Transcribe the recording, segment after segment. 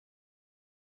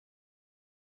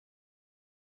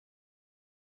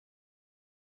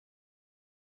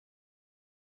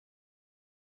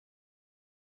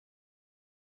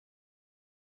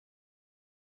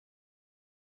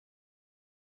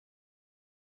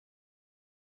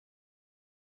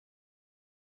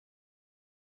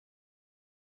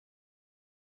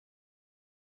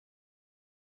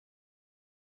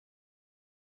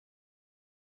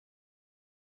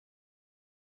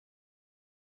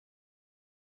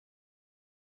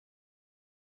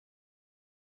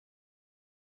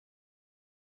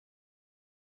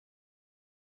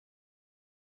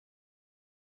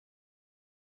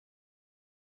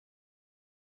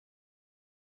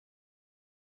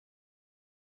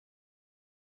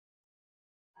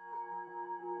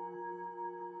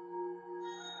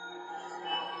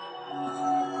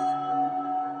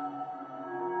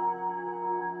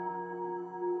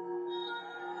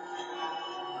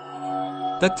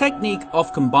The technique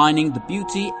of combining the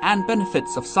beauty and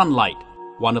benefits of sunlight,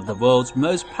 one of the world's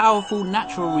most powerful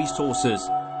natural resources,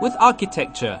 with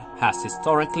architecture has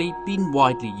historically been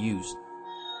widely used.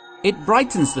 It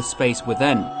brightens the space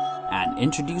within and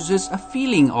introduces a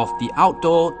feeling of the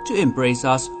outdoor to embrace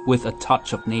us with a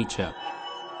touch of nature.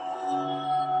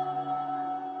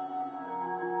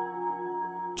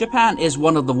 Japan is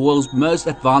one of the world's most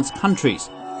advanced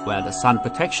countries, where the sun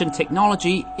protection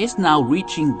technology is now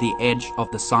reaching the edge of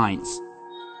the science.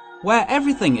 Where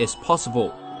everything is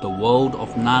possible, the world of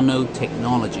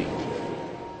nanotechnology.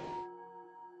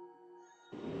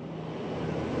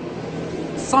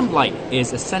 Sunlight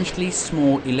is essentially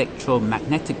small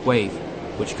electromagnetic wave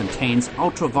which contains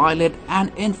ultraviolet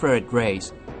and infrared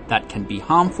rays that can be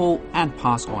harmful and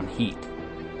pass on heat.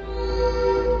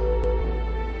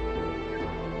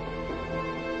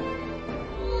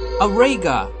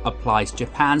 Auriga applies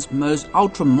Japan's most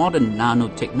ultra-modern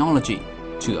nanotechnology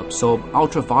to absorb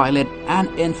ultraviolet and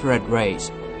infrared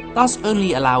rays, thus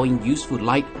only allowing useful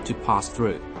light to pass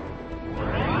through.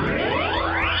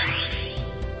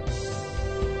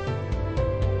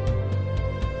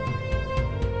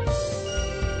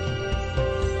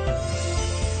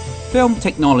 Film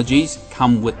technologies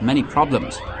come with many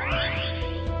problems: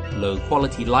 low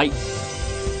quality light,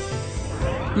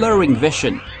 blurring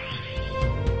vision,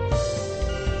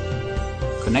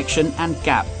 connection and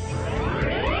gap,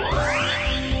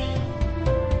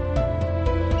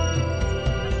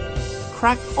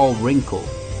 crack or wrinkle.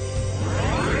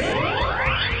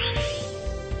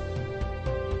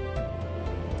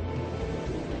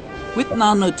 With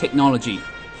nanotechnology,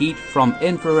 heat from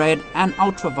infrared and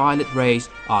ultraviolet rays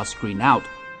are screened out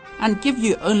and give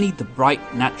you only the bright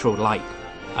natural light,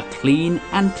 a clean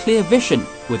and clear vision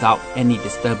without any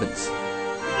disturbance.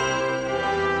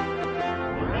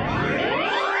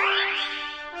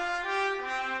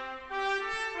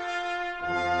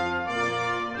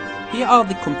 Here are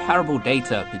the comparable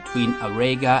data between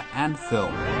Auriga and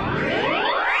film.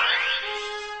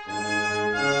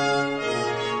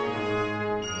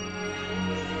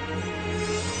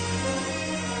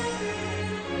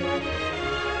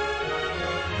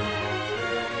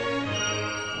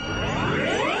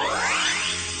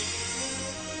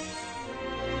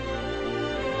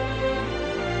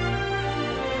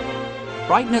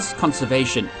 Brightness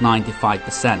conservation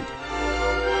 95%.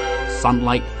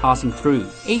 Sunlight passing through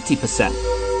 80%.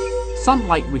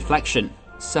 Sunlight reflection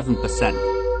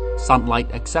 7%. Sunlight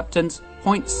acceptance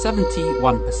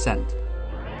 0.71%.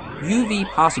 UV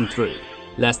passing through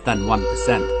less than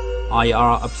 1%.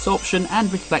 IR absorption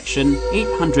and reflection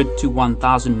 800 to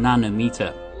 1000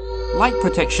 nanometer. Light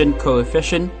protection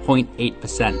coefficient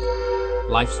 0.8%.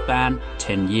 Lifespan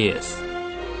 10 years.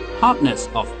 Hardness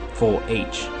of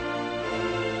 4H.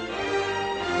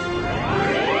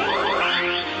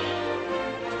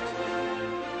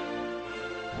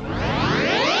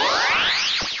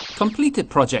 Completed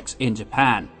projects in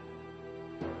Japan: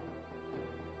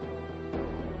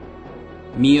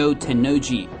 Mio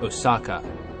Tennoji, Osaka;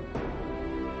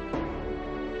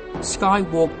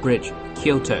 Skywalk Bridge,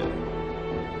 Kyoto;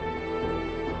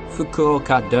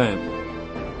 Fukuoka Dome;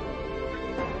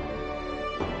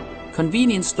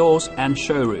 convenience stores and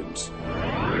showrooms;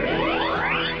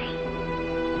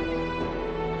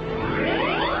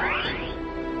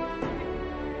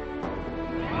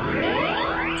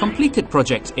 completed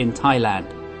projects in Thailand: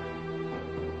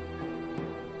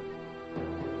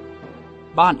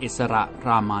 บ้านอิสระร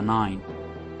ามา 9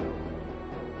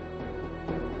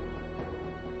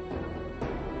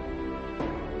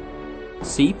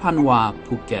 ศรีพันวา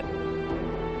ภูเก็ต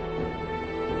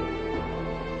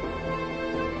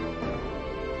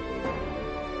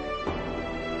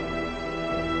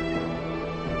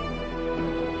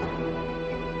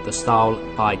The Style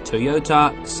by Toyota,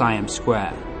 Siam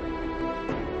Square.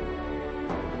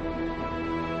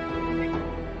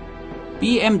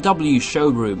 BMW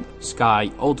Showroom, Sky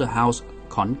Auto House,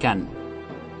 Khon Kaen;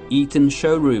 Eaton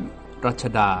Showroom,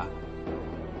 Ratchada;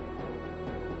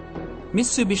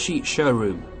 Mitsubishi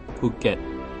Showroom, Phuket;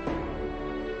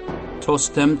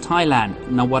 Tostem Thailand,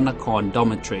 Nawanakorn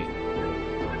Dormitory;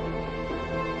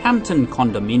 Hampton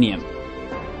Condominium;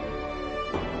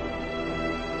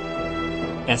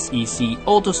 SEC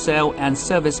Auto Sale and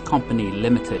Service Company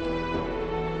Limited.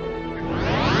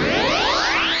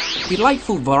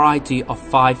 Delightful variety of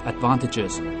 5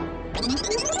 advantages: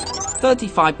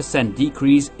 35%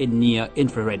 decrease in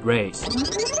near-infrared rays,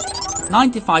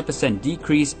 95%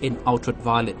 decrease in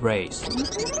ultraviolet rays,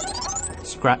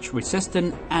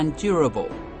 scratch-resistant and durable,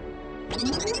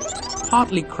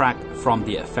 hardly crack from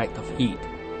the effect of heat.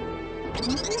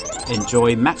 Enjoy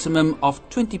maximum of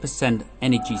 20%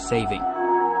 energy saving.